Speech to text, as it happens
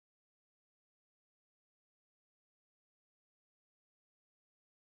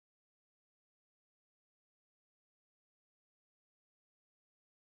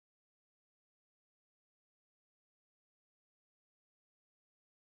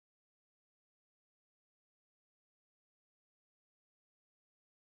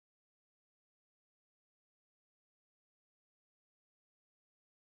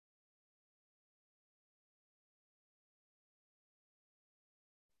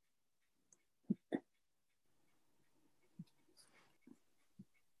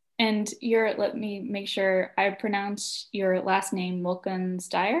And let me make sure I pronounce your last name, Wilkins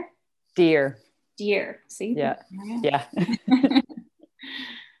Dyer? Dear. Dear. See? Yeah. Yeah.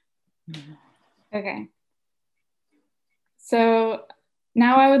 Okay. So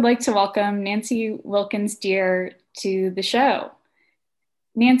now I would like to welcome Nancy Wilkins Dear to the show.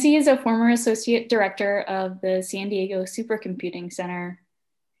 Nancy is a former associate director of the San Diego Supercomputing Center,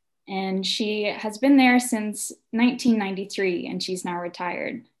 and she has been there since 1993, and she's now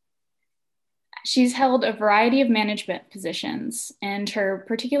retired. She's held a variety of management positions, and her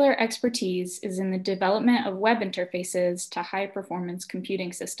particular expertise is in the development of web interfaces to high-performance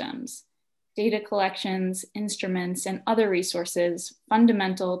computing systems, data collections, instruments, and other resources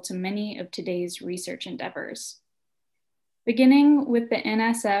fundamental to many of today's research endeavors. Beginning with the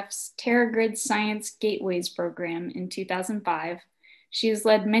NSF's TeraGrid Science Gateways program in 2005, she has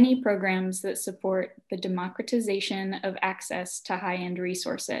led many programs that support the democratization of access to high-end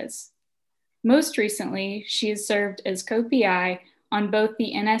resources. Most recently, she has served as co-PI on both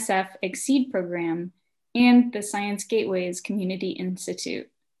the NSF Exceed program and the Science Gateways Community Institute,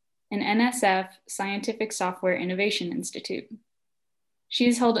 an NSF Scientific Software Innovation Institute. She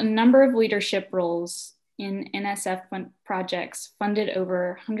has held a number of leadership roles in NSF projects funded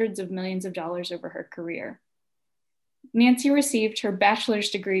over hundreds of millions of dollars over her career. Nancy received her bachelor's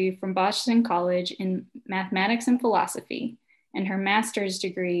degree from Boston College in mathematics and philosophy, and her master's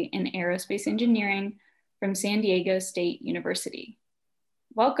degree in aerospace engineering from San Diego State University.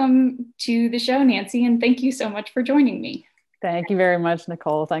 Welcome to the show, Nancy, and thank you so much for joining me. Thank you very much,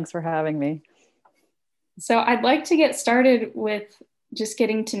 Nicole. Thanks for having me. So I'd like to get started with just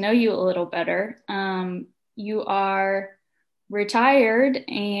getting to know you a little better. You are retired,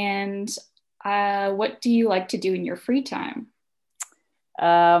 and what do you like to do in your free time?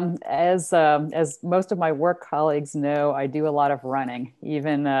 As most of my work colleagues know, I do a lot of running.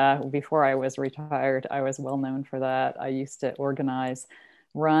 Even before I was retired, I was well known for that. I used to organize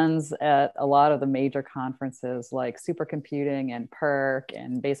runs at a lot of the major conferences like supercomputing and PERC,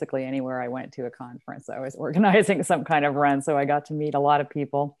 and basically anywhere I went to a conference, I was organizing some kind of run. So I got to meet a lot of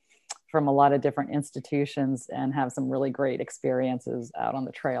people from a lot of different institutions and have some really great experiences out on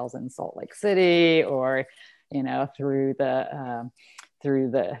the trails in Salt Lake City, or through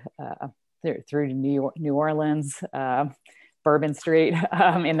New Orleans, Bourbon Street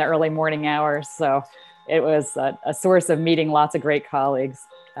in the early morning hours. So it was a source of meeting lots of great colleagues,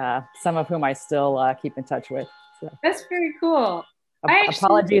 some of whom I still keep in touch with. So. That's very cool.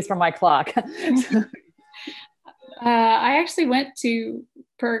 Apologies for my clock. I actually went to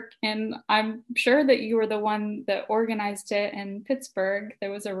PERC, and I'm sure that you were the one that organized it in Pittsburgh. There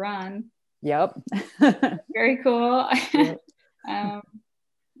was a run. Yep. Very cool. Yep.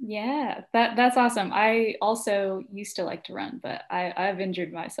 Yeah, that's awesome. I also used to like to run, but I've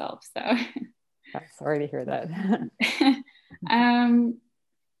injured myself, so. Sorry to hear that.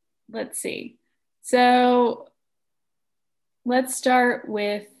 Let's see. So let's start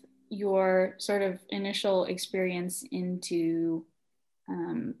with your sort of initial experience into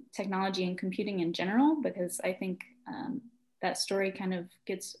technology and computing in general, because I think that story kind of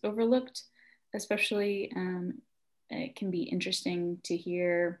gets overlooked, especially it can be interesting to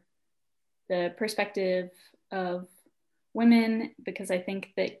hear the perspective of women, because I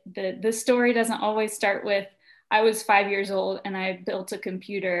think that the story doesn't always start with, I was 5 years old and I built a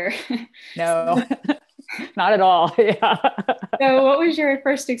computer. No, not at all. Yeah. So what was your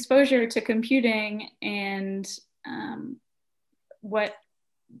first exposure to computing, and what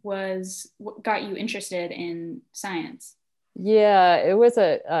got you interested in science? Yeah, it was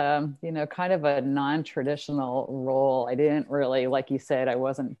a kind of a non-traditional role. I didn't really, like you said, I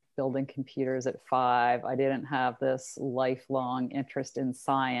wasn't building computers at 5. I didn't have this lifelong interest in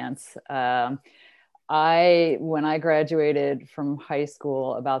science. When I graduated from high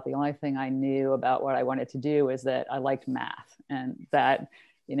school, about the only thing I knew about what I wanted to do was that I liked math, and that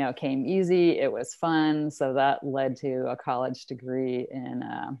came easy. It was fun, so that led to a college degree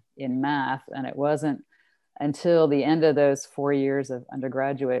in math. And it wasn't until the end of those 4 years of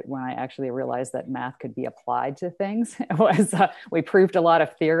undergraduate when I actually realized that math could be applied to things. It was we proved a lot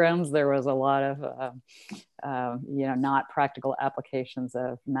of theorems. There was a lot of not practical applications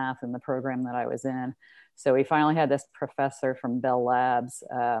of math in the program that I was in. So we finally had this professor from Bell Labs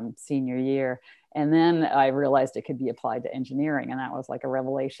senior year. And then I realized it could be applied to engineering. And that was like a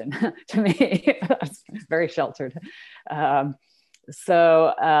revelation to me. I was very sheltered.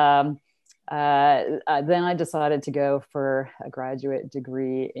 Then I decided to go for a graduate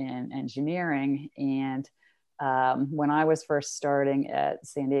degree in engineering. And when I was first starting at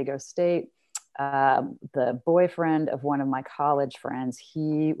San Diego State, the boyfriend of one of my college friends.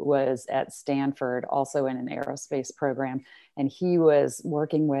 He was at Stanford, also in an aerospace program, and he was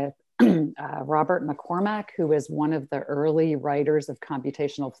working with Robert McCormack, who was one of the early writers of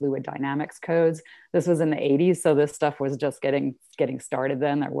computational fluid dynamics codes. This was in the 80s, so this stuff was just getting started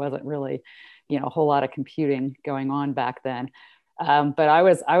then. There wasn't really, a whole lot of computing going on back then. But I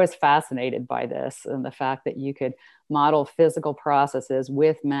was fascinated by this and the fact that you could model physical processes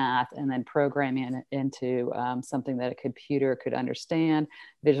with math and then program into something that a computer could understand,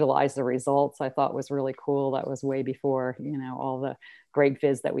 visualize the results. I thought was really cool. That was way before, all the great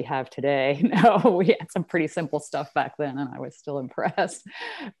viz that we have today. We had some pretty simple stuff back then, and I was still impressed.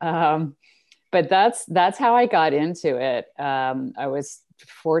 But that's how I got into it. I was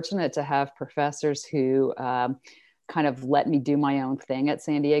fortunate to have professors who kind of let me do my own thing at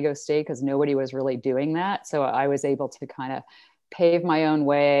San Diego State, because nobody was really doing that. So I was able to kind of pave my own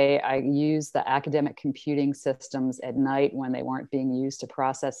way. I used the academic computing systems at night when they weren't being used to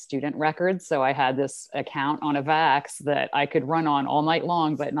process student records. So I had this account on a VAX that I could run on all night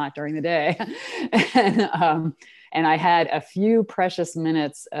long, but not during the day. And I had a few precious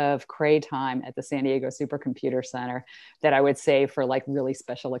minutes of Cray time at the San Diego Supercomputer Center that I would save for like really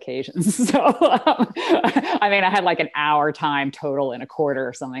special occasions. So, I had like an hour time total in a quarter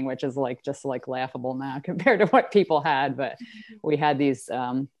or something, which is just laughable now compared to what people had. But we had these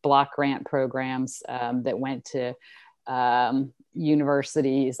block grant programs that went to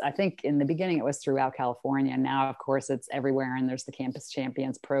universities. I think in the beginning it was throughout California. Now, of course, it's everywhere. And there's the Campus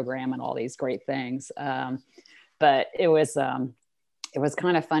Champions program and all these great things. But it was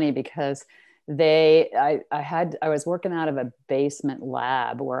kind of funny because I was working out of a basement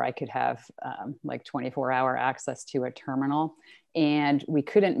lab where I could have 24-hour access to a terminal, and we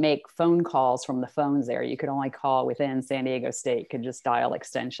couldn't make phone calls from the phones there. You could only call within San Diego State, could just dial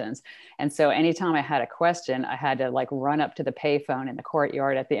extensions. And so anytime I had a question, I had to run up to the payphone in the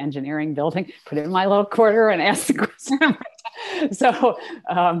courtyard at the engineering building, put it in my little quarter and ask the question. So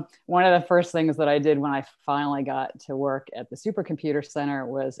one of the first things that I did when I finally got to work at the Supercomputer Center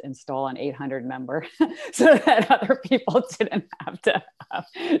was install an 800 number so that other people didn't have to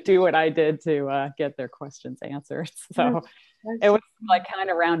do what I did to get their questions answered. So it was kind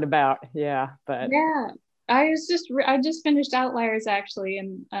of roundabout. Yeah. But yeah, I just finished Outliers actually.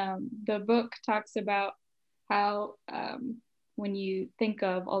 And the book talks about how when you think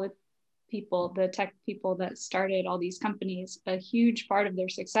of all the tech people that started all these companies, a huge part of their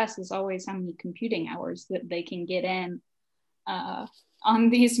success is always how many computing hours that they can get in on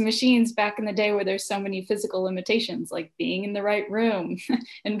these machines back in the day, where there's so many physical limitations, like being in the right room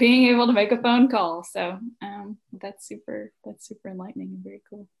and being able to make a phone call. So that's super enlightening and very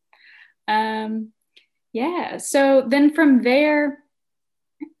cool. Yeah. So then from there,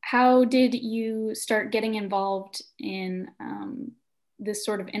 how did you start getting involved in this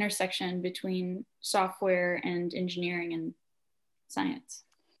sort of intersection between software and engineering and science?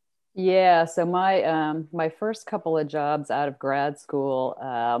 Yeah, so my first couple of jobs out of grad school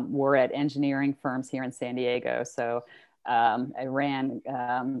were at engineering firms here in San Diego. So I ran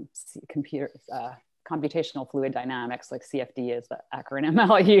computational fluid dynamics, like CFD is the acronym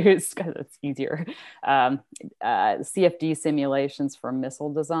I'll use because it's easier. CFD simulations for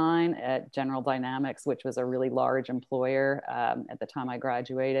missile design at General Dynamics, which was a really large employer at the time I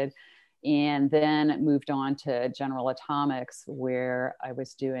graduated. And then moved on to General Atomics, where I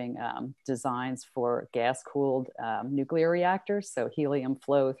was doing designs for gas-cooled nuclear reactors. So helium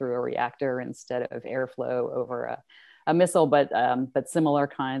flow through a reactor instead of airflow over a missile, but similar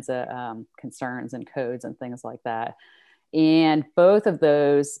kinds of concerns and codes and things like that. And both of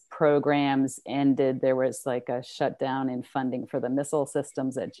those programs ended. There was a shutdown in funding for the missile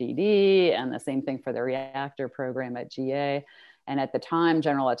systems at GD, and the same thing for the reactor program at GA. And at the time,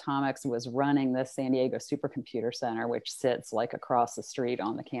 General Atomics was running the San Diego Supercomputer Center, which sits across the street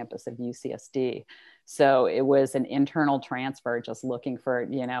on the campus of UCSD. So it was an internal transfer, just looking for,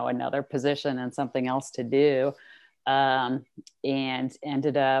 another position and something else to do. And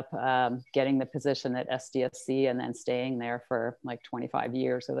ended up getting the position at SDSC and then staying there for 25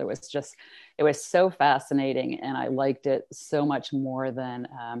 years. So it was so fascinating, and I liked it so much more than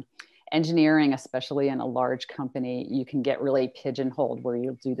engineering, especially in a large company. You can get really pigeonholed where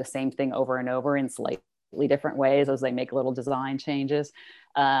you'll do the same thing over and over in slightly different ways as they make little design changes.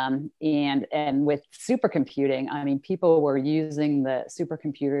 And with supercomputing, people were using the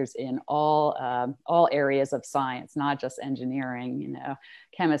supercomputers in all areas of science, not just engineering,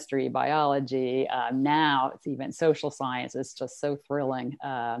 chemistry, biology. Now it's even social science. It's just so thrilling.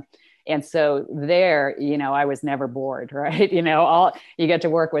 And so there, I was never bored, right? All you get to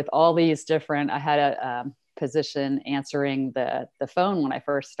work with all these different. I had a position answering the phone when I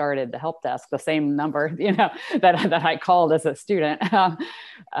first started the help desk, the same number, that I called as a student.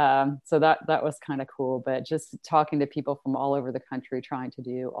 So that was kind of cool. But just talking to people from all over the country, trying to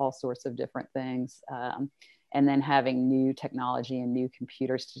do all sorts of different things. And then having new technology and new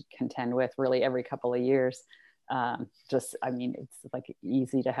computers to contend with really every couple of years. It's like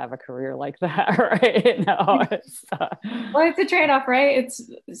easy to have a career like that, right? Well, it's a trade-off, right? It's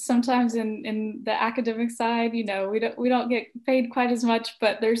sometimes in the academic side, we don't get paid quite as much,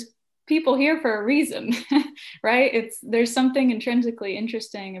 but there's people here for a reason, right? There's something intrinsically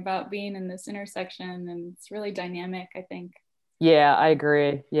interesting about being in this intersection, and it's really dynamic, I think. Yeah, I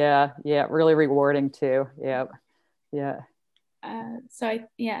agree. Yeah, really rewarding too. Yeah.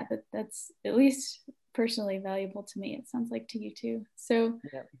 That's at least personally valuable to me. It sounds like to you too. So,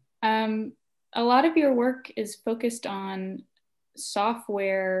 a lot of your work is focused on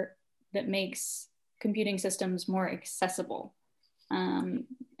software that makes computing systems more accessible. And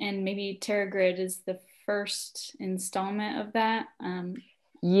maybe TeraGrid is the first installment of that.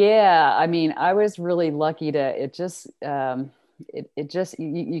 Yeah, I was really lucky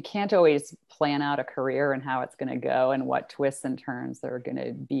you can't always plan out a career and how it's going to go and what twists and turns are going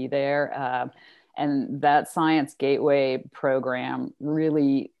to be there. And that Science Gateway program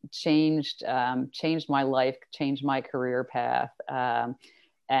really changed my life, changed my career path.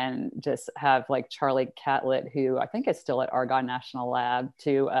 And just have like Charlie Catlett, who I think is still at Argonne National Lab,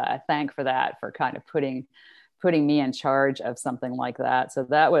 to thank for that, for kind of putting me in charge of something like that. So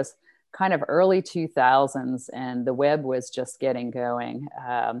that was kind of early 2000s, and the web was just getting going.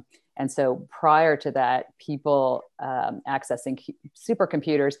 And so prior to that, people accessing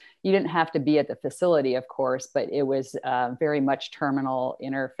supercomputers, you didn't have to be at the facility, of course, but it was very much terminal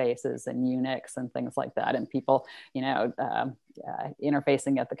interfaces and Unix and things like that. And people,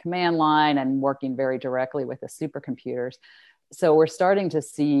 interfacing at the command line and working very directly with the supercomputers. So we're starting to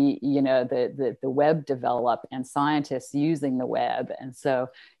see, the web develop and scientists using the web. And so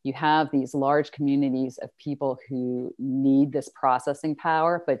you have these large communities of people who need this processing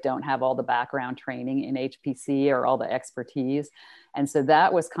power, but don't have all the background training in HPC or all the expertise. And so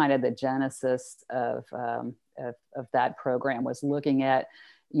that was kind of the genesis of that program, was looking at,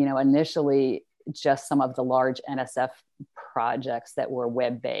 initially just some of the large NSF projects that were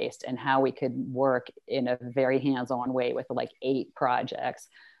web-based and how we could work in a very hands-on way with like 8 projects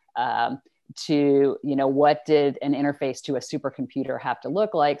to, what did an interface to a supercomputer have to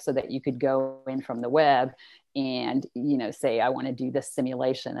look like so that you could go in from the web and, say, I want to do this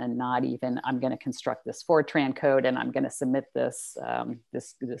simulation and not even, I'm going to construct this Fortran code and I'm going to submit this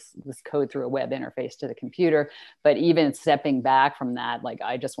code through a web interface to the computer. But even stepping back from that, like,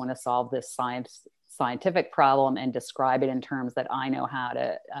 I just want to solve this scientific problem and describe it in terms that I know how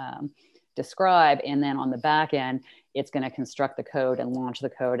to describe. And then on the back end, it's going to construct the code and launch the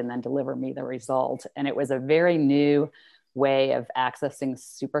code and then deliver me the result. And it was a very new way of accessing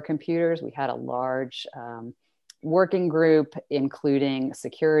supercomputers. We had a large working group, including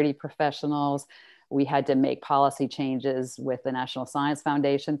security professionals. We had to make policy changes with the National Science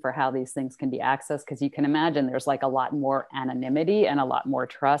Foundation for how these things can be accessed, because you can imagine there's like a lot more anonymity and a lot more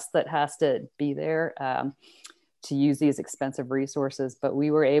trust that has to be there to use these expensive resources. But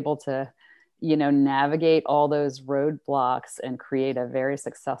we were able to, navigate all those roadblocks and create a very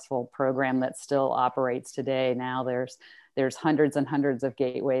successful program that still operates today. Now there's hundreds and hundreds of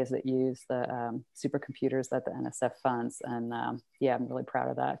gateways that use the supercomputers that the NSF funds. And I'm really proud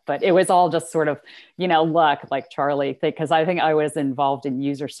of that. But it was all just sort of, luck, like Charlie, because I think I was involved in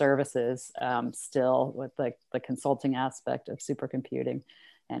user services still with the consulting aspect of supercomputing,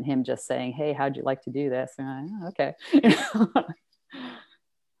 and him just saying, hey, how'd you like to do this? And I, okay.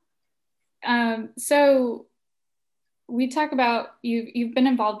 So we talk about, you've been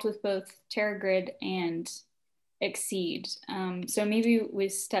involved with both TeraGrid and Exceed. So maybe we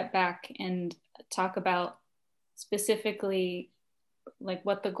step back and talk about specifically like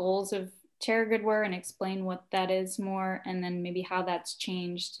what the goals of TeraGrid were and explain what that is more, and then maybe how that's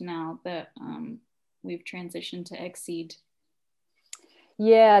changed now that we've transitioned to Exceed.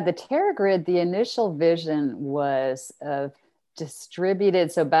 Yeah, the TeraGrid, the initial vision was of distributed.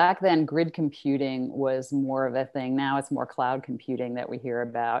 So back then, grid computing was more of a thing. Now it's more cloud computing that we hear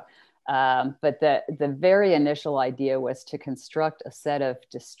about. But the very initial idea was to construct a set of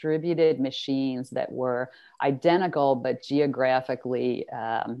distributed machines that were identical but geographically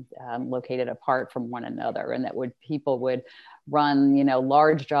located apart from one another, and that people would run,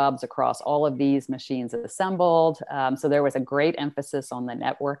 large jobs across all of these machines assembled. So there was a great emphasis on the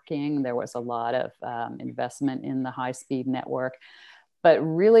networking. There was a lot of investment in the high-speed network. But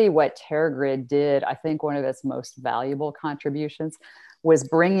really what TeraGrid did, I think one of its most valuable contributions was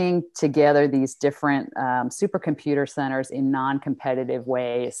bringing together these different supercomputer centers in non-competitive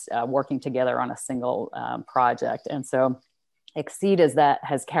ways, working together on a single project. And so Exceed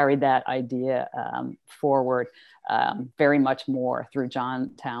has carried that idea forward very much more through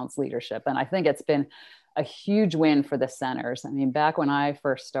John Towne's leadership. And I think it's been a huge win for the centers. I mean, back when I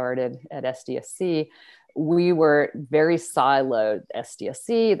first started at SDSC, we were very siloed.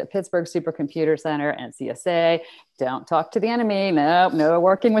 SDSC, the Pittsburgh Supercomputer Center, and CSA. Don't talk to the enemy. No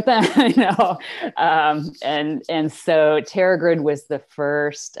working with them. And so TeraGrid was the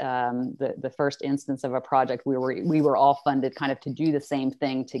first the first instance of a project we were all funded kind of to do the same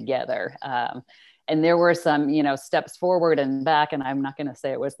thing together. And there were some, steps forward and back, and I'm not going to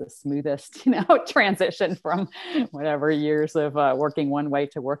say it was the smoothest, transition from whatever years of working one way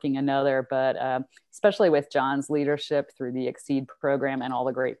to working another. But especially with John's leadership through the Exceed program and all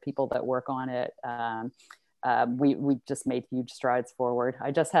the great people that work on it, we just made huge strides forward.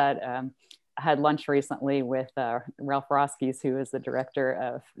 I just had lunch recently with Ralph Roskis, who is the director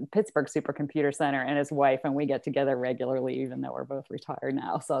of Pittsburgh Supercomputer Center, and his wife, and we get together regularly, even though we're both retired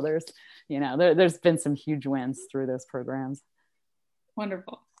now. So there's been some huge wins through those programs.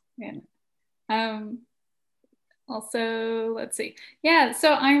 Wonderful. Yeah. Also, let's see. Yeah.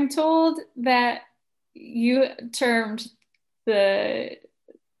 So I'm told that you termed that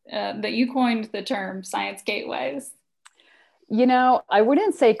you coined the term science gateways. I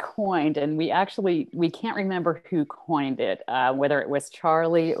wouldn't say coined, and we can't remember who coined it, whether it was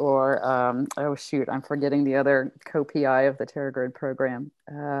Charlie or, I'm forgetting the other co-PI of the TeraGrid program.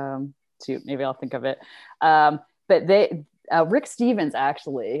 Maybe I'll think of it. But Rick Stevens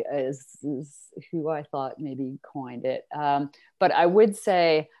actually is who I thought maybe coined it. But I would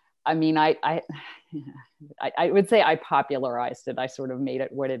say, I would say I popularized it. I sort of made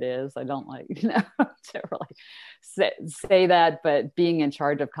it what it is. I don't like, to really say that, but being in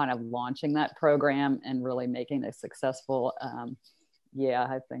charge of kind of launching that program and really making it successful,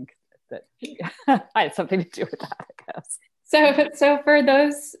 I think that I had something to do with that, I guess. So for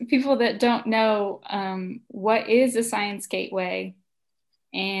those people that don't know, what is a science gateway?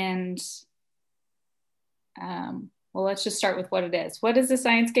 And well, let's just start with what it is. What is a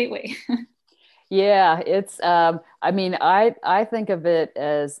science gateway? Yeah, it's, I think of it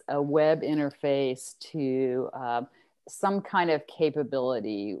as a web interface to some kind of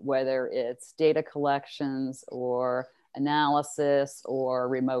capability, whether it's data collections or analysis or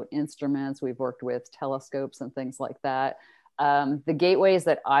remote instruments. We've worked with telescopes and things like that. The gateways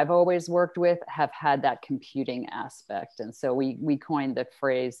that I've always worked with have had that computing aspect. And so we coined the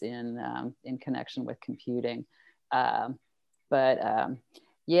phrase in connection with computing.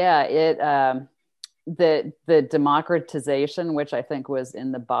 The democratization, which I think was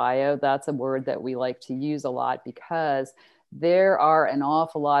in the bio, that's a word that we like to use a lot because there are an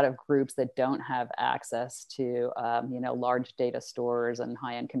awful lot of groups that don't have access to, large data stores and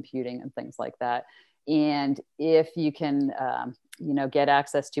high-end computing and things like that. And if you can, get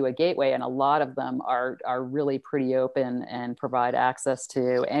access to a gateway, and a lot of them are really pretty open and provide access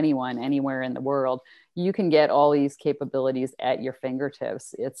to anyone, anywhere in the world, you can get all these capabilities at your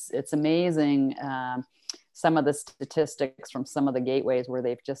fingertips. It's amazing. Some of the statistics from some of the gateways where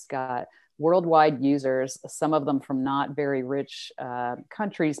they've just got worldwide users, some of them from not very rich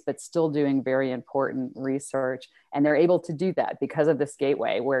countries, but still doing very important research. And they're able to do that because of this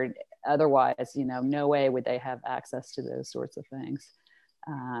gateway, where otherwise, no way would they have access to those sorts of things.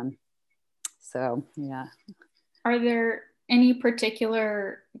 Yeah. Are there any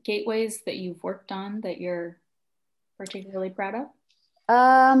particular gateways that you've worked on that you're particularly proud of?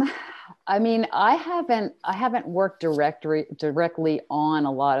 I haven't worked directly on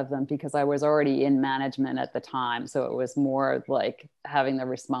a lot of them because I was already in management at the time. So it was more like having the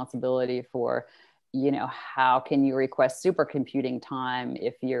responsibility for, how can you request supercomputing time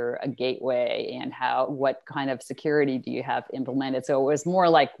if you're a gateway, and what kind of security do you have implemented? So it was more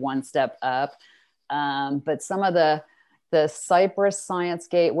like one step up. But some of the Cypress Science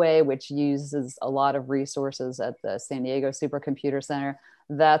Gateway, which uses a lot of resources at the San Diego Supercomputer Center,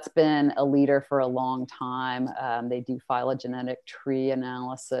 that's been a leader for a long time. They do phylogenetic tree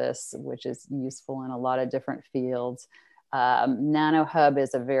analysis, which is useful in a lot of different fields. NanoHub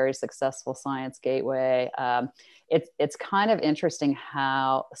is a very successful science gateway. It's kind of interesting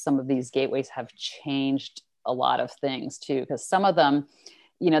how some of these gateways have changed a lot of things too, because some of them,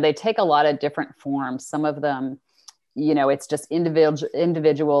 they take a lot of different forms. Some of them, it's just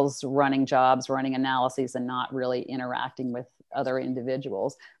individuals running jobs, running analyses, and not really interacting with other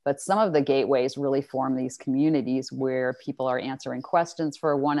individuals. But some of the gateways really form these communities where people are answering questions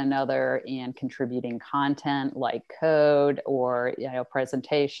for one another and contributing content like code or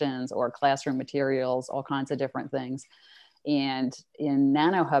presentations or classroom materials, all kinds of different things. And in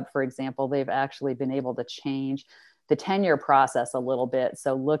NanoHub, for example, they've actually been able to change the tenure process a little bit.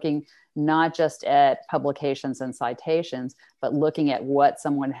 So looking not just at publications and citations, but looking at what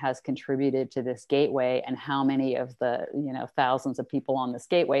someone has contributed to this gateway and how many of the thousands of people on this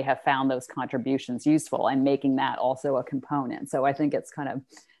gateway have found those contributions useful, and making that also a component. So I think it's kind of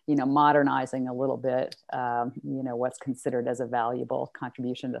modernizing a little bit what's considered as a valuable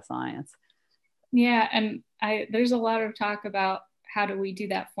contribution to science. Yeah, and there's a lot of talk about how do we do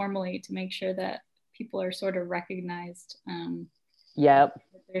that formally to make sure that people are sort of recognized. Yep.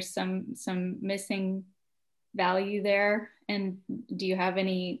 There's some missing value there. And do you have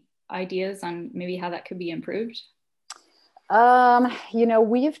any ideas on maybe how that could be improved?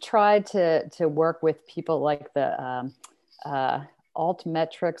 We've tried to work with people like the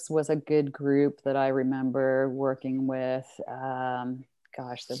Altmetrics was a good group that I remember working with.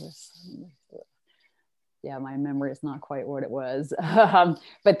 My memory is not quite what it was.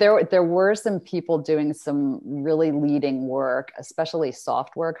 But there were some people doing some really leading work, especially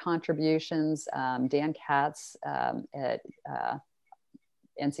software contributions. Dan Katz at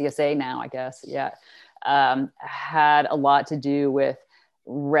NCSA now, I guess, had a lot to do with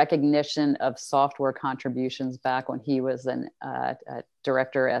recognition of software contributions back when he was a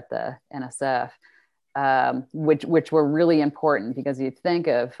director at the NSF, which were really important, because you think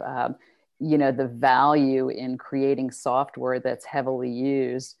of the value in creating software that's heavily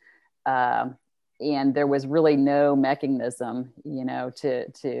used. And there was really no mechanism,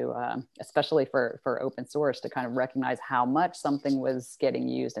 to especially for open source, to kind of recognize how much something was getting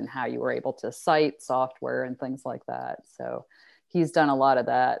used and how you were able to cite software and things like that. So he's done a lot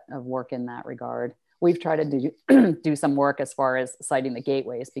of work in that regard. We've tried to do some work as far as citing the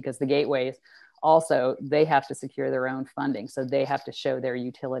gateways, because the gateways also, they have to secure their own funding. So they have to show their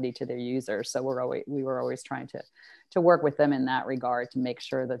utility to their users. So we were always trying to work with them in that regard to make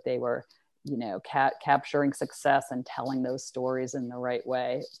sure that they were, capturing success and telling those stories in the right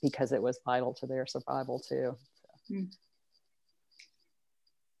way, because it was vital to their survival too. So.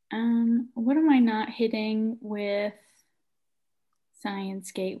 What am I not hitting with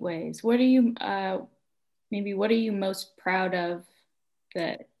science gateways? What are you, what are you most proud of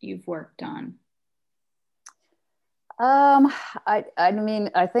that you've worked on? I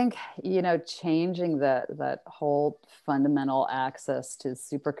think, changing that whole fundamental access to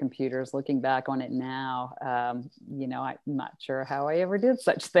supercomputers, looking back on it now, I'm not sure how I ever did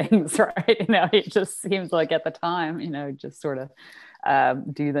such things, right? It just seems like at the time, just sort of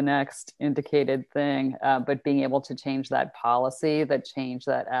do the next indicated thing. But being able to change that policy, that changed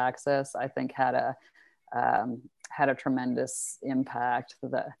that access, I think had a tremendous impact.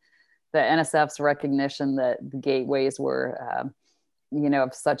 The NSF's recognition that the gateways were,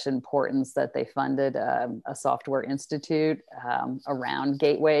 of such importance that they funded a software institute around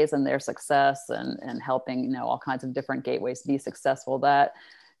gateways and their success, and helping, all kinds of different gateways be successful. That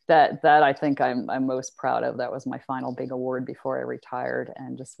I think I'm most proud of. That was my final big award before I retired,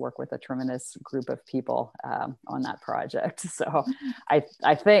 and just work with a tremendous group of people on that project. So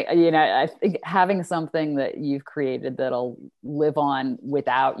I think having something that you've created that'll live on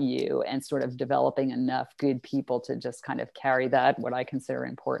without you, and sort of developing enough good people to just kind of carry that, what I consider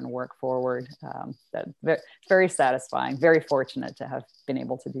important work forward, that very satisfying, very fortunate to have been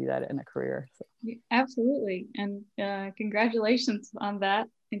able to do that in a career. So. Absolutely. And congratulations on that.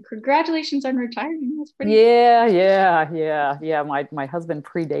 And congratulations on retiring. That's pretty. Yeah. My husband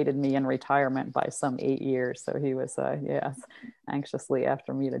predated me in retirement by some 8 years, so he was anxiously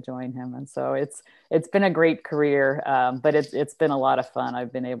after me to join him. And so it's been a great career, but it's been a lot of fun.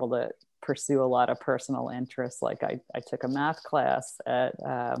 I've been able to pursue a lot of personal interests. Like I took a math class at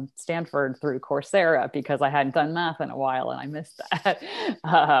Stanford through Coursera, because I hadn't done math in a while and I missed that.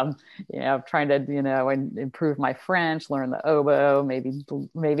 Trying to improve my French, learn the oboe.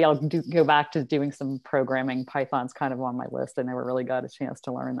 Maybe I'll go back to doing some programming. Python's kind of on my list. I never really got a chance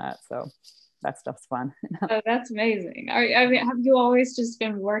to learn that, so that stuff's fun. Oh, that's amazing. Have you always just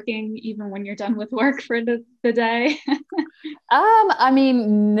been working even when you're done with work for the the day? I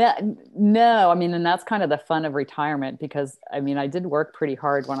mean, no, I mean, and that's kind of the fun of retirement because I mean, I did work pretty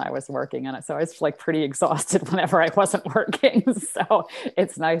hard when I was working, and so I was like pretty exhausted whenever I wasn't working. So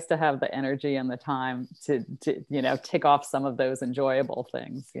it's nice to have the energy and the time to tick off some of those enjoyable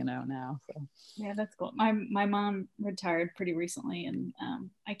things, now. So Yeah, that's cool. My mom retired pretty recently, and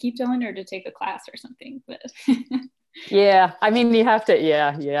I keep telling her to take a class or something, but yeah, I mean, you have to,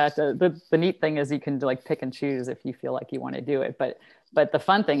 yeah. The neat thing is you can like pick and choose if you feel like you want to do it, but the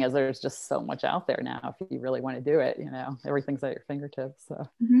fun thing is there's just so much out there now if you really want to do it. Everything's at your fingertips. So.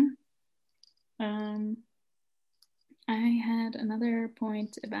 Mhm. I had another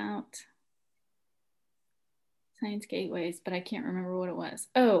point about science gateways, but I can't remember what it was.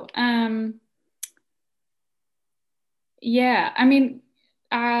 Oh, yeah. I mean,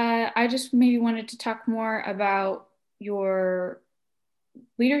 I just maybe wanted to talk more about your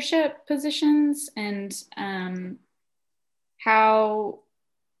leadership positions and how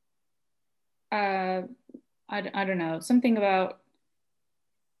uh, I don't know, something about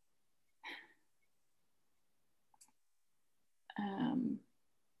um,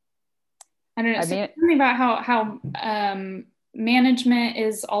 I don't know, I mean, something about how management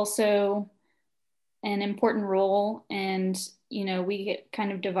is also an important role, and we get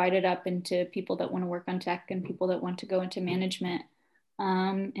kind of divided up into people that want to work on tech and people that want to go into management,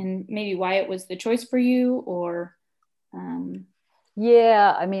 and maybe why it was the choice for you, or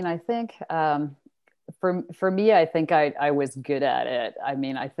yeah, I mean, I think for me, I think I was good at it. I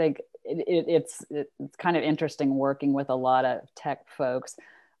mean, I think it's kind of interesting working with a lot of tech folks.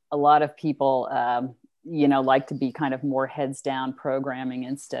 A lot of people, like to be kind of more heads down programming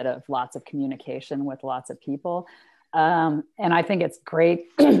instead of lots of communication with lots of people. And I think it's great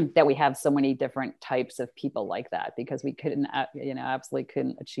that we have so many different types of people like that because we couldn't, absolutely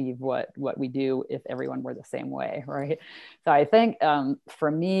couldn't achieve what we do if everyone were the same way, right? So I think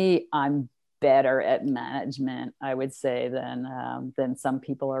for me, I'm better at management, I would say, than some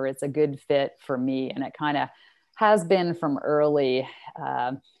people are. It's a good fit for me, and it kind of has been from early.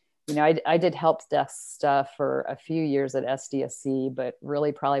 I did help desk stuff for a few years at SDSC, but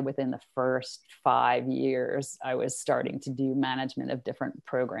really probably within the first 5 years, I was starting to do management of different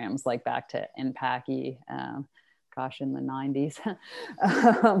programs, like back to NPACI, gosh, in the 90s.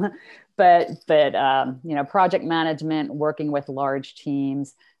 But project management, working with large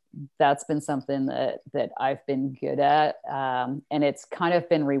teams, that's been something that I've been good at. And it's kind of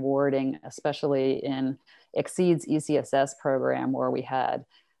been rewarding, especially in Exceed's ECSS program, where we had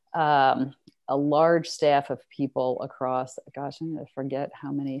a large staff of people across, gosh, I'm going to forget how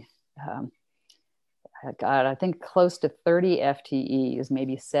many, God, I think close to 30 FTEs,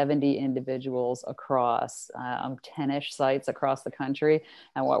 maybe 70 individuals across 10-ish sites across the country.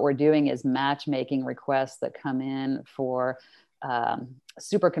 And what we're doing is matchmaking requests that come in for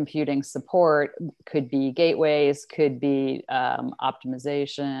supercomputing support. Could be gateways, could be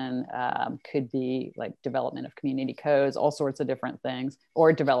optimization, could be like development of community codes, all sorts of different things,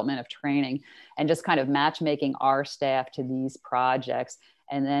 or development of training, and just kind of matchmaking our staff to these projects,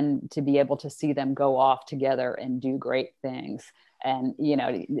 and then to be able to see them go off together and do great things. And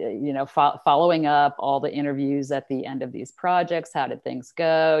following up all the interviews at the end of these projects. How did things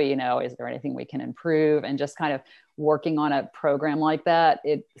go? Is there anything we can improve? And just kind of working on a program like that,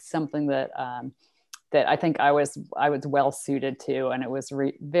 it's something that that I think I was well suited to, and it was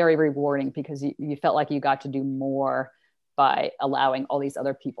very rewarding because you felt like you got to do more by allowing all these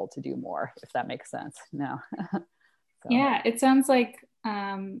other people to do more, if that makes sense. No. So. Yeah, it sounds like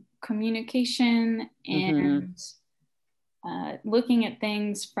communication and looking at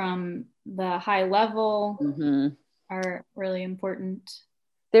things from the high level are really important.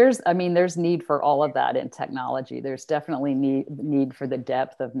 There's need for all of that in technology. There's definitely need for the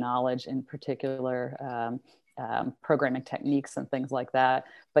depth of knowledge, in particular programming techniques and things like that.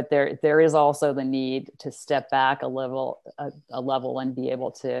 But there is also the need to step back a level and be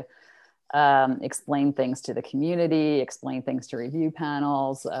able to explain things to the community, explain things to review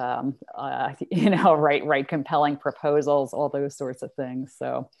panels, write compelling proposals, all those sorts of things.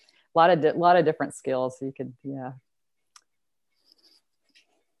 So a lot of different skills you could, yeah.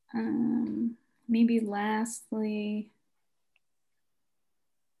 Maybe lastly,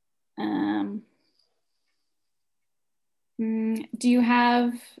 do you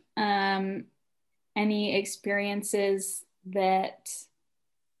have any experiences that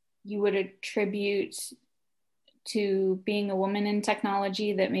you would attribute to being a woman in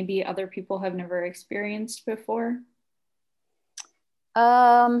technology that maybe other people have never experienced before?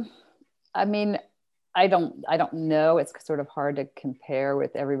 I mean, I don't know. It's sort of hard to compare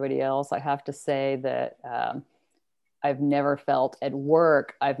with everybody else. I have to say that I've never felt at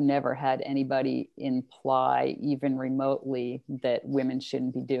work, I've never had anybody imply even remotely that women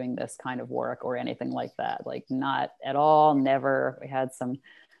shouldn't be doing this kind of work or anything like that. Like, not at all, never. We had some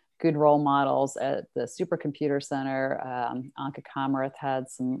good role models at the Supercomputer Center. Anka Kamarath had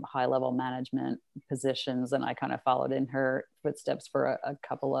some high level management positions, and I kind of followed in her footsteps for a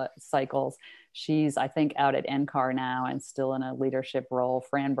couple of cycles. She's, I think, out at NCAR now and still in a leadership role.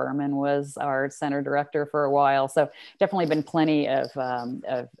 Fran Berman was our center director for a while. So definitely been plenty of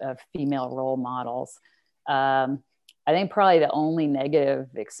female role models. I think probably the only negative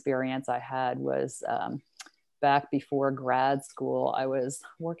experience I had was back before grad school. I was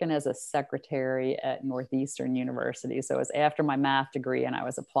working as a secretary at Northeastern University. So it was after my math degree, and I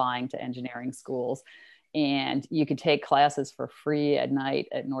was applying to engineering schools. And you could take classes for free at night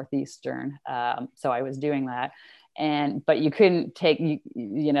at Northeastern. So I was doing that. But you couldn't take,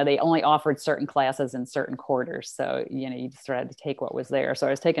 they only offered certain classes in certain quarters. So, you just had to take what was there. So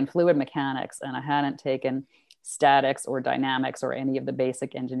I was taking fluid mechanics, and I hadn't taken statics or dynamics or any of the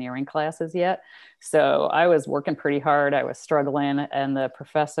basic engineering classes yet. So I was working pretty hard. I was struggling. And the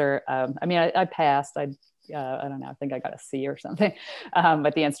professor, I passed. I don't know, I think I got a C or something.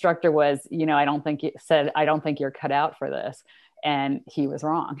 But the instructor was, I don't think you're cut out for this. And he was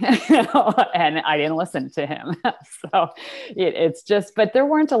wrong. And I didn't listen to him. So it's just, but there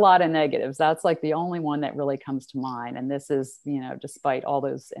weren't a lot of negatives. That's like the only one that really comes to mind. And this is, despite all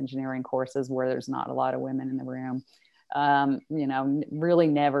those engineering courses where there's not a lot of women in the room, really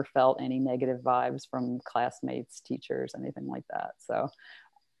never felt any negative vibes from classmates, teachers, anything like that. So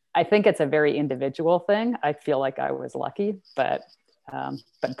I think it's a very individual thing. I feel like I was lucky, but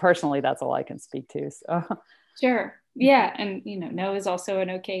personally, that's all I can speak to. So. Sure. Yeah. And, no is also an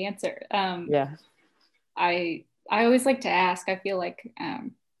okay answer. Yeah. I always like to ask, I feel like,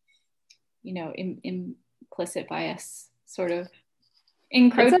 implicit bias sort of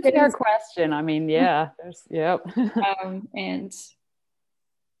encroaches. It's a fair question. I mean, yeah, yep. And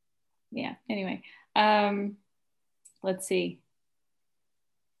yeah, anyway, let's see.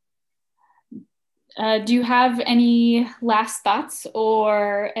 Do you have any last thoughts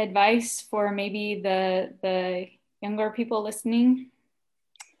or advice for maybe the younger people listening?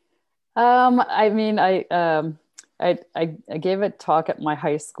 I gave a talk at my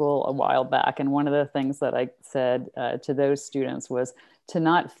high school a while back, and one of the things that I said to those students was to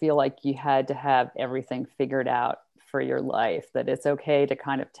not feel like you had to have everything figured out for your life, that it's okay to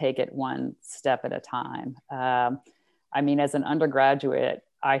kind of take it one step at a time. As an undergraduate,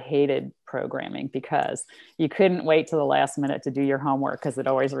 I hated programming because you couldn't wait till the last minute to do your homework because it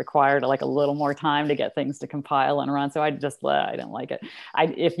always required like a little more time to get things to compile and run. So I didn't like it.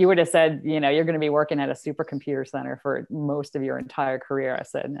 If you would have said, you're going to be working at a supercomputer center for most of your entire career, I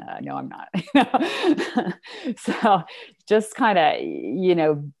said, no, I'm not. So just kind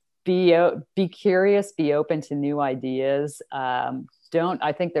of, be curious, be open to new ideas.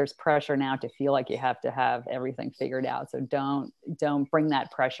 I think there's pressure now to feel like you have to have everything figured out. So don't bring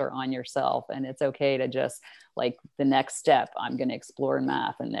that pressure on yourself. And it's okay to just, like, the next step, I'm going to explore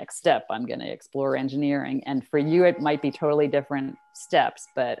math, and next step, I'm going to explore engineering. And for you, it might be totally different steps,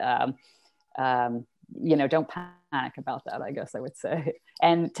 but, don't panic about that, I guess I would say.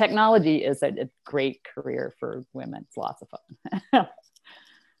 And technology is a great career for women. It's lots of fun.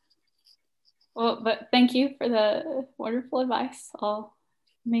 Well, but thank you for the wonderful advice. I'll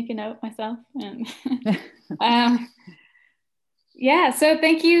make a note myself. And so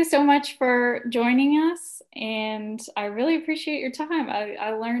thank you so much for joining us. And I really appreciate your time.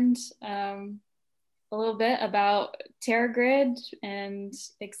 I learned a little bit about TeraGrid and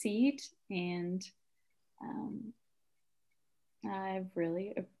Exceed, and I've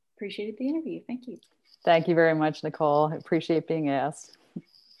really appreciated the interview. Thank you. Thank you very much, Nicole. I appreciate being asked.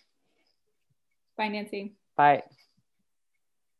 Bye, Nancy. Bye.